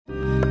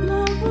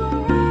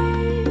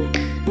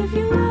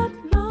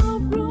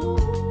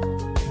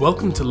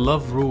Welcome to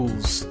Love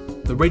Rules,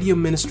 the radio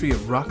ministry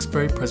of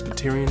Roxbury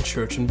Presbyterian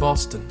Church in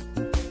Boston.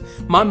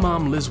 My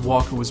mom, Liz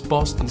Walker, was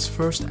Boston's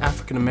first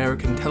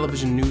African-American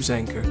television news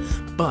anchor,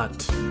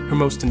 but her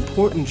most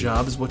important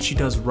job is what she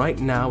does right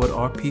now at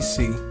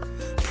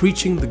RPC,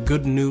 preaching the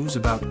good news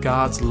about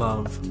God's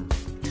love.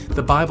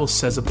 The Bible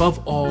says, above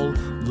all,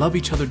 love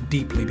each other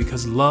deeply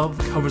because love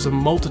covers a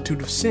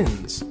multitude of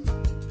sins.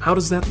 How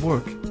does that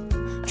work?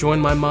 Join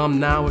my mom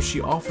now as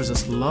she offers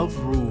us Love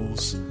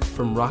Rules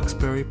from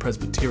Roxbury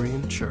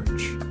Presbyterian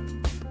Church.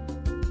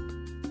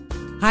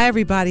 Hi,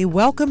 everybody.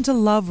 Welcome to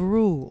Love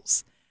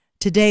Rules.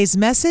 Today's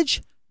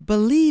message,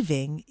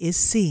 Believing is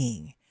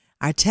Seeing.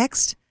 Our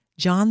text,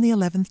 John the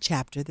 11th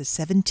chapter, the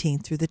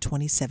 17th through the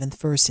 27th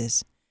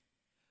verses.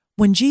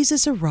 When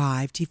Jesus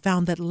arrived, he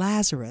found that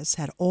Lazarus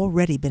had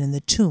already been in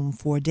the tomb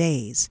 4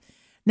 days.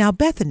 Now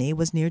Bethany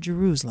was near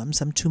Jerusalem,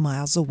 some 2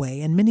 miles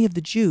away, and many of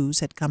the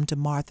Jews had come to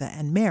Martha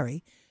and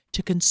Mary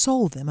to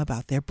console them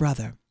about their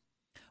brother.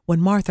 When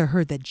Martha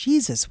heard that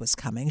Jesus was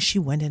coming, she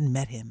went and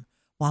met him,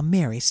 while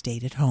Mary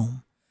stayed at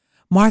home.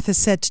 Martha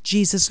said to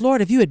Jesus,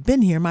 "Lord, if you had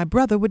been here, my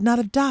brother would not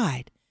have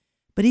died.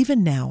 But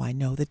even now I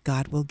know that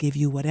God will give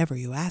you whatever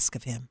you ask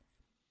of him."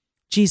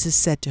 Jesus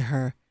said to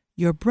her,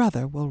 "Your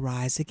brother will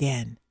rise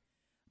again."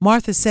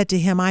 Martha said to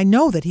him, "I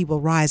know that he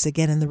will rise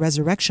again in the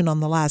resurrection on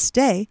the last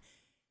day."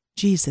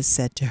 Jesus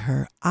said to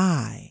her,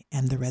 "I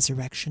am the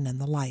resurrection and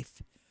the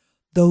life.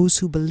 Those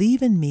who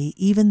believe in me,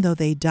 even though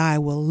they die,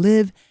 will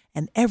live,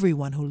 and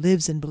everyone who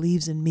lives and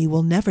believes in me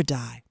will never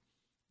die.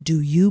 Do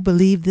you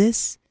believe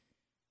this?"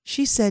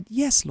 She said,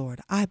 "Yes,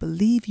 Lord, I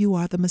believe you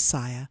are the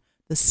Messiah,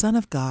 the Son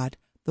of God,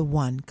 the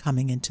one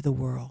coming into the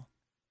world."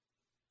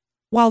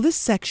 While this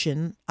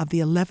section of the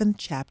 11th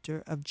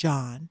chapter of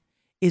John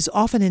is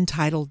often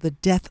entitled The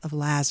Death of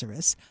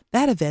Lazarus,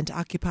 that event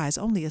occupies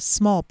only a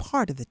small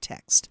part of the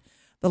text.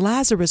 The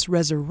Lazarus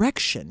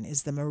resurrection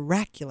is the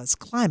miraculous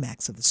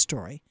climax of the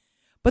story.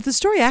 But the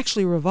story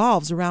actually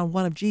revolves around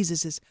one of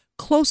Jesus'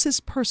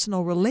 closest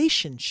personal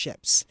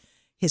relationships,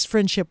 his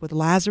friendship with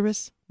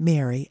Lazarus,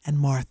 Mary, and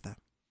Martha.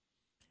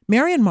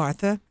 Mary and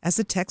Martha, as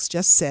the text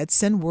just said,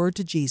 send word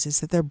to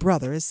Jesus that their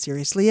brother is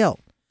seriously ill.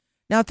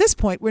 Now, at this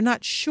point, we're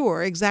not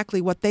sure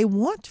exactly what they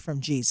want from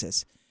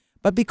Jesus.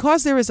 But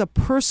because there is a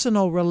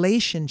personal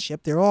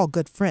relationship, they're all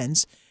good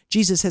friends,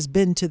 Jesus has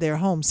been to their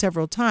home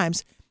several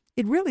times,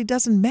 it really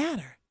doesn't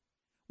matter.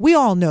 We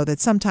all know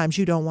that sometimes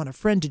you don't want a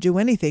friend to do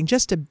anything,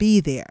 just to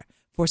be there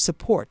for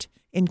support,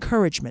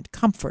 encouragement,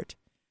 comfort.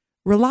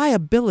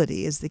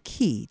 Reliability is the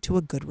key to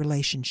a good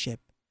relationship.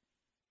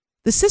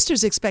 The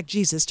sisters expect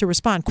Jesus to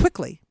respond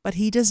quickly, but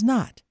he does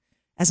not.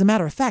 As a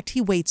matter of fact,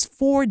 he waits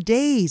 4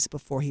 days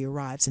before he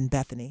arrives in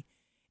Bethany.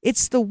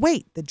 It's the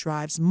wait that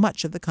drives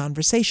much of the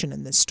conversation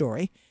in this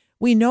story.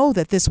 We know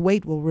that this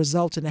wait will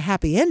result in a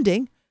happy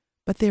ending,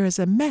 but there is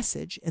a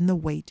message in the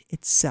wait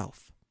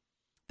itself.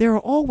 There are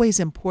always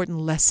important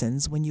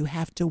lessons when you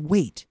have to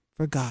wait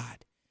for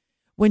God.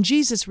 When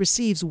Jesus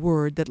receives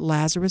word that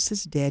Lazarus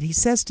is dead, he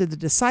says to the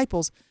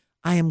disciples,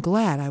 "I am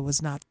glad I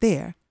was not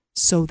there,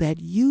 so that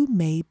you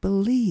may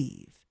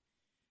believe."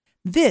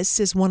 This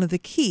is one of the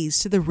keys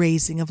to the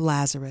raising of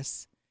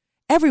Lazarus.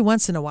 Every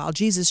once in a while,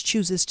 Jesus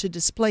chooses to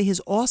display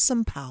his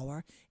awesome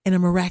power in a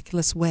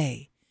miraculous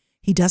way.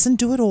 He doesn't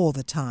do it all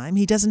the time.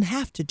 He doesn't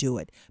have to do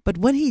it. But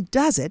when he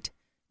does it,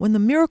 when the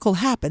miracle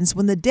happens,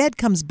 when the dead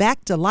comes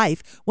back to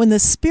life, when the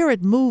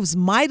Spirit moves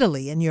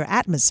mightily in your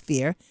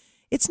atmosphere,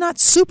 it's not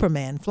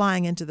Superman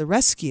flying into the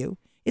rescue.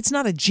 It's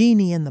not a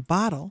genie in the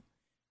bottle.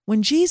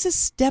 When Jesus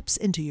steps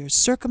into your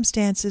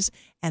circumstances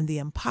and the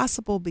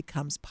impossible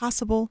becomes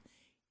possible,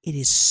 it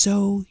is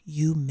so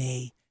you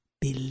may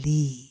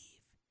believe.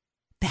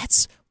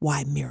 That's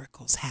why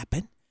miracles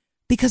happen,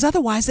 because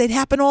otherwise they'd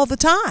happen all the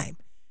time.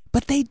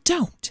 But they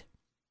don't.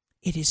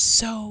 It is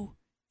so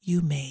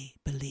you may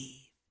believe.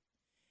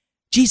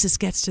 Jesus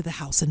gets to the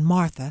house, and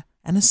Martha,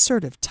 an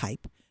assertive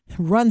type,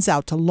 runs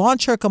out to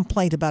launch her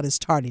complaint about his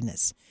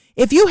tardiness.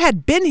 "If you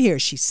had been here,"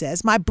 she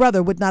says, "my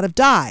brother would not have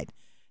died."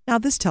 Now,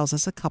 this tells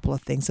us a couple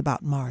of things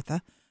about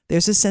Martha.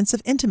 There's a sense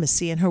of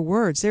intimacy in her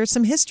words. There's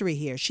some history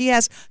here. She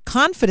has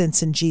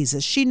confidence in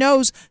Jesus. She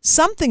knows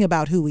something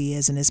about who he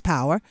is and his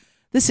power.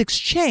 This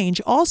exchange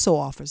also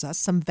offers us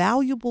some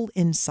valuable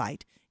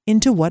insight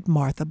into what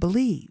Martha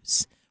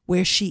believes,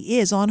 where she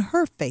is on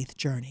her faith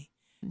journey.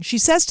 She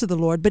says to the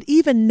Lord, "But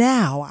even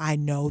now I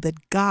know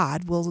that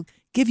God will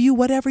give you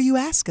whatever you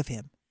ask of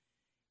him."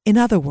 In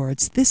other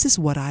words, this is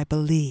what I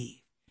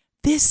believe.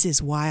 This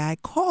is why I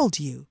called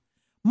you.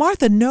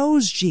 Martha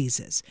knows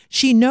Jesus.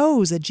 She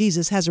knows that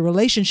Jesus has a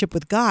relationship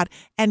with God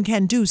and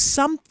can do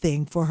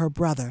something for her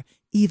brother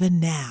even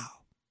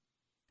now.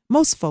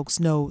 Most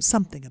folks know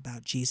something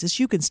about Jesus.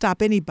 You can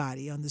stop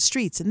anybody on the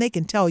streets and they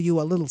can tell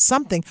you a little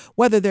something,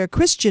 whether they're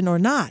Christian or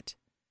not.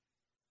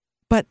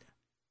 But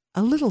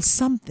a little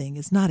something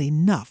is not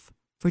enough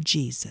for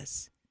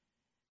Jesus.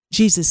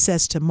 Jesus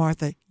says to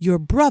Martha, "Your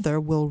brother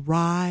will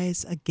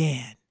rise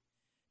again."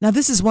 Now,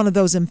 this is one of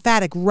those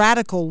emphatic,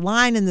 radical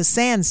line in the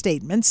sand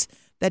statements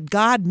that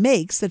God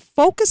makes that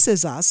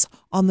focuses us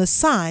on the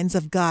signs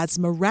of God's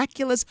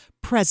miraculous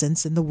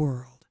presence in the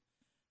world.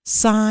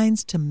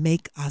 Signs to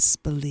make us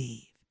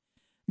believe.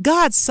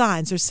 God's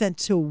signs are sent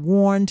to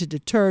warn, to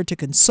deter, to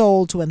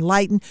console, to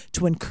enlighten,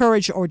 to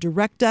encourage, or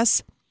direct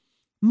us.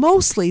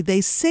 Mostly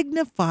they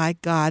signify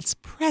God's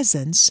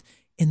presence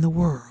in the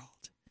world.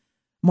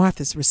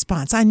 Martha's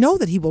response, I know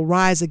that he will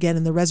rise again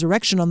in the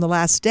resurrection on the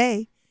last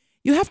day.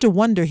 You have to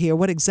wonder here,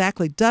 what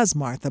exactly does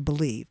Martha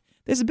believe?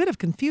 There's a bit of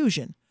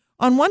confusion.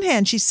 On one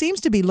hand, she seems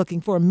to be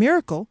looking for a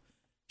miracle.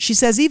 She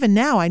says, even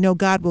now I know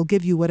God will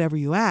give you whatever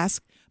you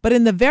ask. But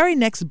in the very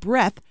next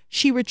breath,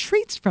 she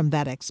retreats from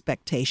that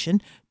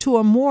expectation to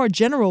a more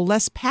general,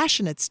 less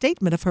passionate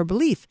statement of her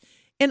belief.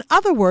 In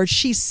other words,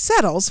 she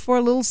settles for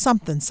a little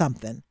something,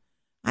 something.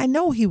 I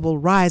know he will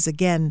rise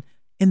again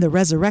in the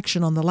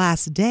resurrection on the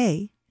last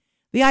day.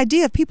 The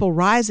idea of people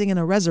rising in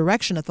a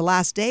resurrection at the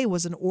last day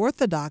was an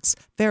orthodox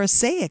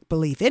Pharisaic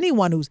belief.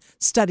 Anyone who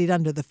studied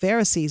under the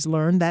Pharisees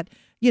learned that,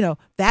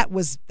 that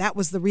was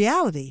the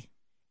reality.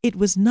 It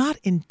was not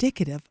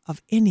indicative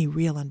of any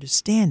real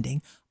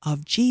understanding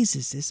of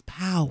Jesus'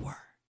 power.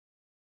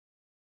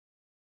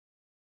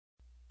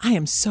 I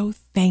am so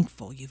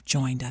thankful you've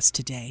joined us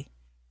today.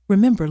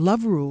 Remember,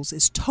 Love Rules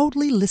is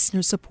totally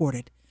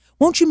listener-supported.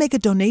 Won't you make a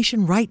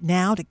donation right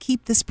now to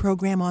keep this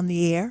program on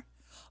the air?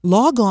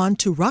 Log on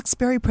to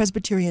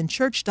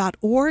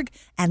roxburypresbyterianchurch.org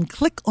and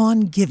click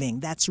on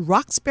Giving. That's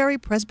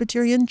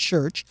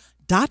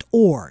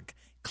roxburypresbyterianchurch.org.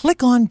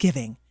 Click on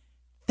Giving.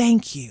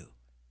 Thank you.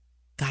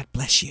 God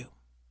bless you.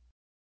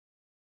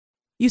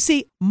 You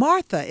see,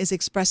 Martha is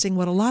expressing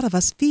what a lot of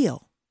us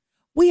feel.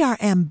 We are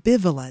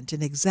ambivalent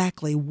in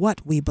exactly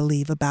what we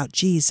believe about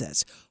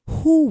Jesus,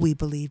 who we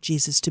believe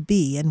Jesus to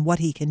be, and what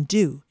he can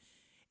do.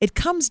 It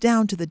comes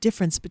down to the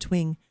difference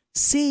between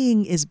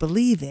seeing is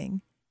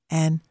believing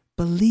and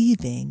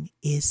believing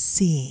is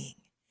seeing.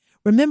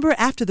 Remember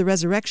after the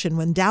resurrection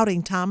when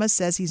doubting Thomas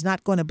says he's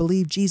not going to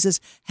believe Jesus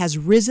has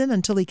risen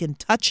until he can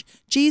touch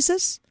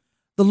Jesus?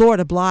 The Lord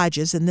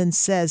obliges and then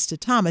says to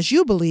Thomas,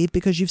 you believe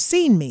because you've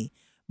seen me.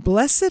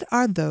 Blessed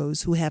are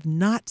those who have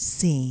not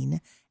seen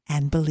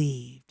and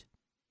believed.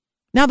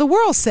 Now the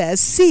world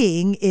says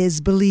seeing is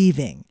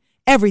believing.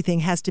 Everything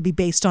has to be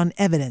based on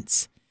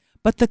evidence.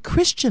 But the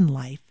Christian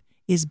life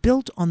is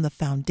built on the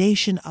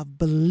foundation of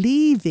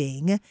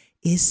believing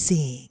is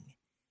seeing.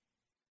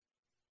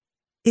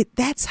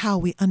 That's how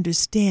we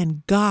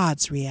understand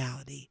God's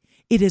reality.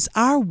 It is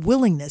our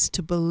willingness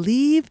to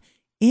believe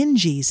in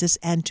Jesus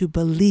and to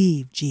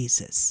believe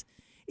Jesus.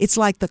 It's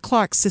like the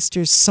Clark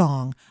sisters'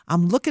 song,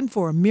 I'm looking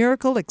for a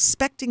miracle,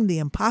 expecting the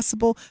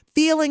impossible,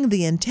 feeling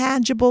the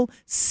intangible,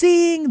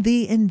 seeing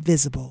the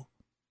invisible.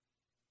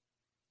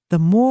 The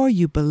more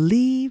you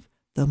believe,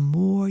 the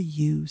more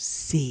you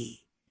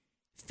see.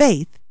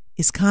 Faith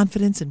is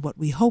confidence in what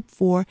we hope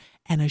for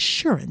and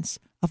assurance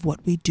of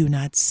what we do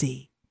not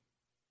see.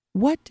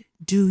 What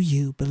do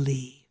you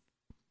believe?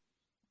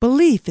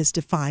 Belief is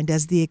defined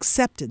as the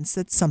acceptance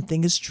that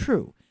something is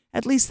true.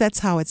 At least that's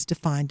how it's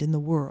defined in the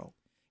world.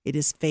 It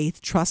is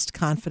faith, trust,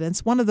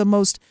 confidence. One of the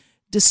most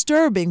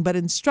disturbing but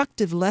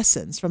instructive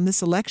lessons from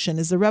this election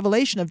is the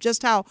revelation of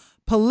just how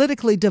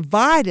politically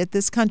divided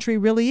this country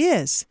really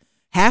is.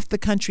 Half the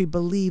country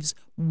believes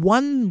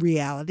one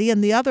reality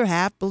and the other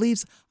half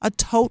believes a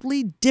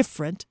totally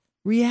different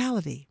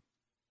reality.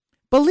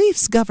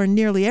 Beliefs govern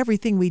nearly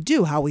everything we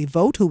do, how we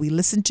vote, who we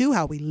listen to,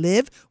 how we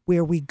live,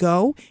 where we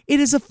go. It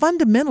is a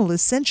fundamental,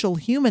 essential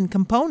human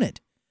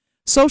component.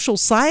 Social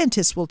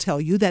scientists will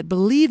tell you that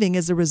believing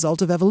is a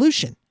result of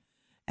evolution.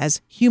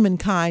 As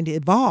humankind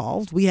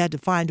evolved, we had to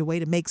find a way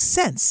to make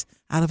sense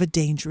out of a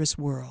dangerous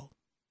world.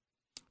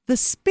 The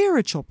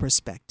spiritual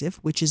perspective,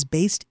 which is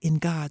based in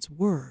God's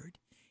Word,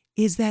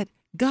 is that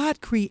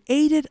God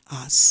created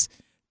us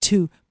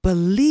to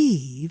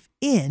believe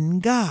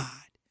in God.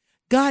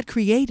 God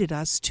created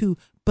us to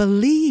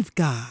believe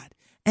God,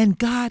 and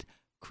God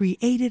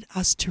created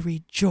us to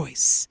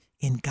rejoice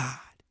in God.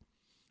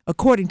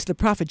 According to the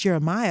prophet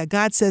Jeremiah,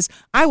 God says,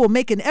 I will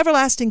make an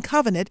everlasting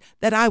covenant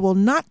that I will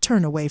not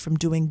turn away from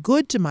doing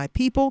good to my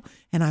people,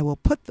 and I will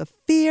put the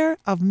fear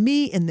of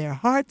me in their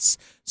hearts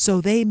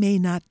so they may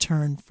not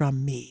turn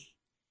from me.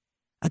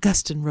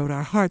 Augustine wrote,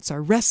 our hearts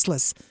are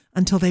restless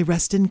until they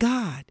rest in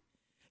God.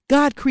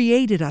 God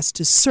created us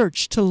to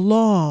search, to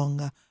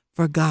long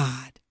for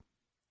God.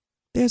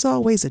 There's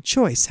always a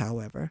choice,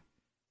 however.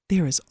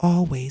 There is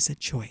always a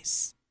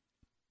choice.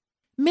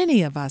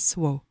 Many of us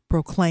who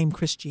proclaim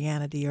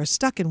Christianity are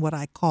stuck in what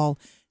I call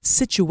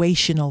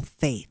situational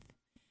faith.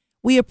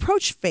 We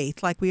approach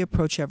faith like we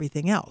approach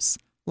everything else,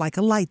 like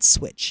a light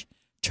switch,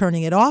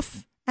 turning it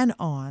off and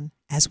on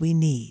as we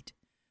need.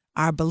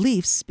 Our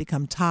beliefs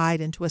become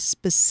tied into a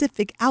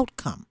specific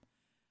outcome.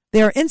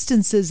 There are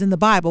instances in the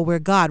Bible where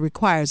God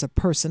requires a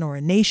person or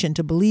a nation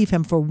to believe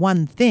him for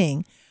one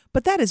thing,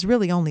 but that is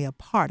really only a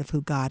part of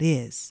who God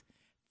is.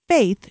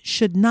 Faith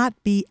should not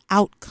be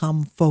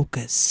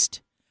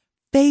outcome-focused.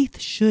 Faith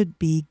should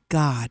be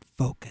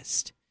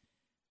God-focused.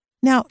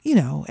 Now,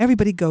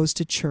 everybody goes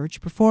to church,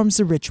 performs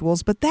the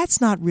rituals, but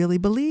that's not really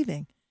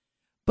believing.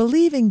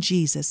 Believing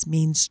Jesus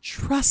means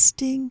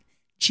trusting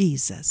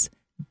Jesus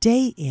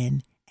day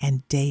in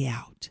and day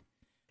out.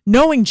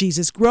 Knowing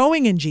Jesus,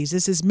 growing in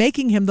Jesus, is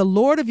making him the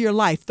Lord of your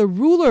life, the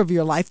ruler of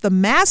your life, the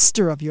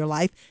master of your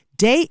life,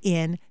 day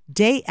in,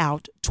 day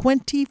out,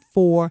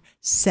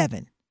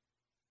 24/7.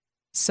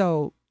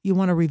 So you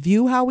want to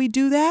review how we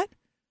do that?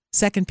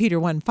 2 Peter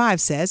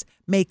 1:5 says,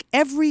 make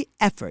every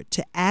effort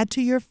to add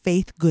to your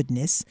faith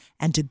goodness,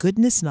 and to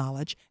goodness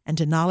knowledge, and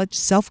to knowledge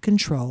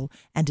self-control,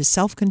 and to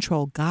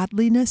self-control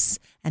godliness,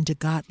 and to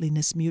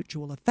godliness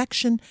mutual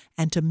affection,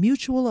 and to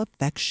mutual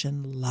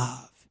affection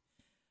love.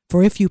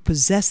 For if you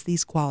possess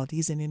these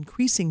qualities in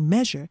increasing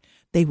measure,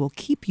 they will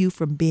keep you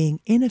from being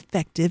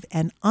ineffective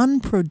and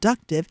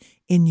unproductive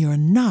in your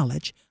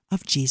knowledge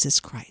of Jesus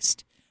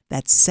Christ.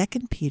 That's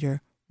 2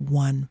 Peter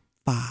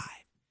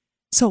 1:5.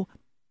 So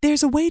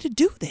there's a way to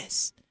do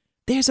this.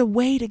 There's a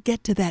way to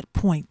get to that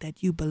point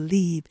that you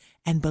believe,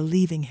 and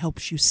believing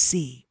helps you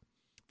see.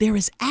 There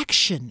is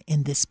action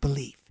in this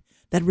belief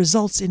that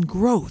results in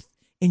growth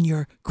in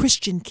your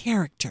Christian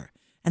character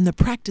and the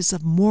practice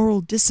of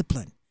moral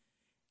discipline.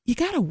 You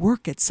got to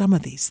work at some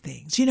of these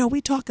things. You know, we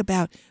talk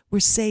about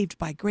we're saved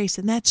by grace,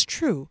 and that's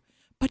true,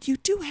 but you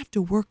do have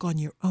to work on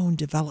your own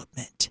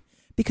development,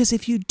 because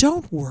if you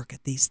don't work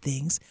at these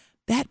things,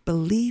 that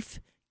belief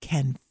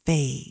can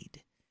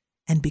fade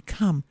and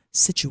become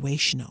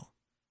situational,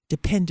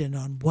 dependent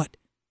on what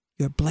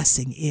your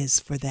blessing is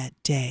for that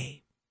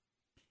day.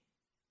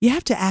 You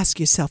have to ask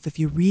yourself if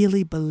you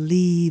really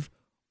believe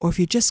or if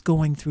you're just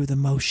going through the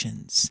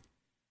motions.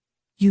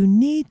 You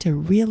need to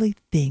really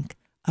think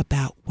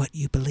about what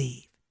you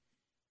believe.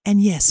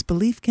 And yes,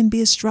 belief can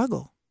be a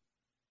struggle.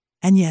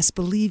 And yes,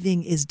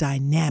 believing is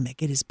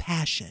dynamic. It is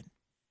passion.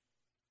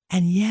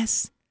 And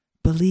yes,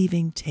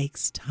 believing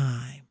takes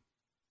time.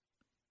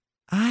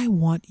 I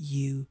want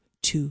you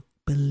to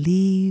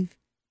believe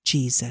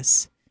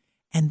Jesus,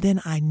 and then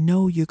I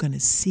know you're going to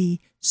see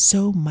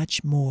so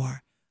much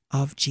more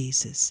of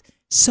Jesus,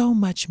 so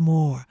much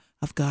more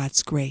of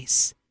God's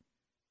grace.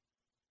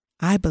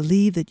 I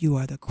believe that you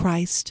are the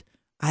Christ.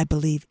 I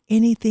believe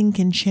anything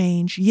can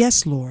change.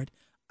 Yes, Lord,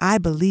 I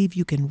believe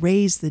you can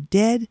raise the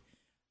dead.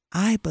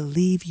 I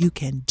believe you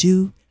can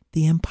do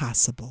the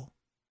impossible.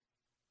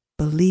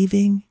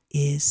 Believing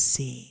is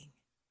seeing.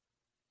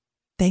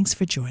 Thanks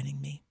for joining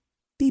me.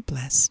 Be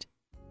blessed.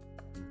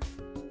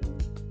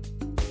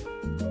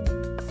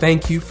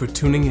 Thank you for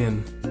tuning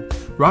in.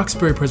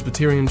 Roxbury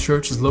Presbyterian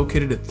Church is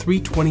located at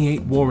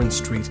 328 Warren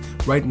Street,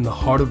 right in the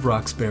heart of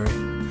Roxbury.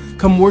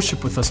 Come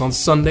worship with us on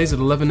Sundays at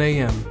 11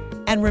 a.m.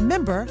 And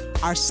remember,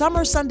 our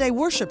summer Sunday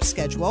worship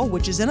schedule,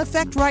 which is in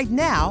effect right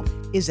now,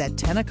 is at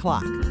 10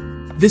 o'clock.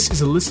 This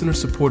is a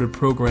listener-supported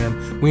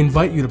program. We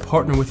invite you to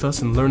partner with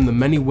us and learn the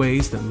many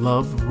ways that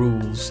love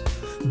rules.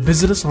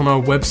 Visit us on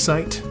our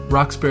website,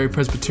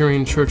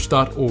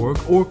 roxburypresbyterianchurch.org,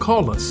 or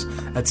call us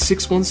at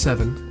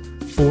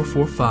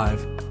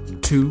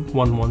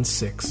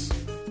 617-445-2116.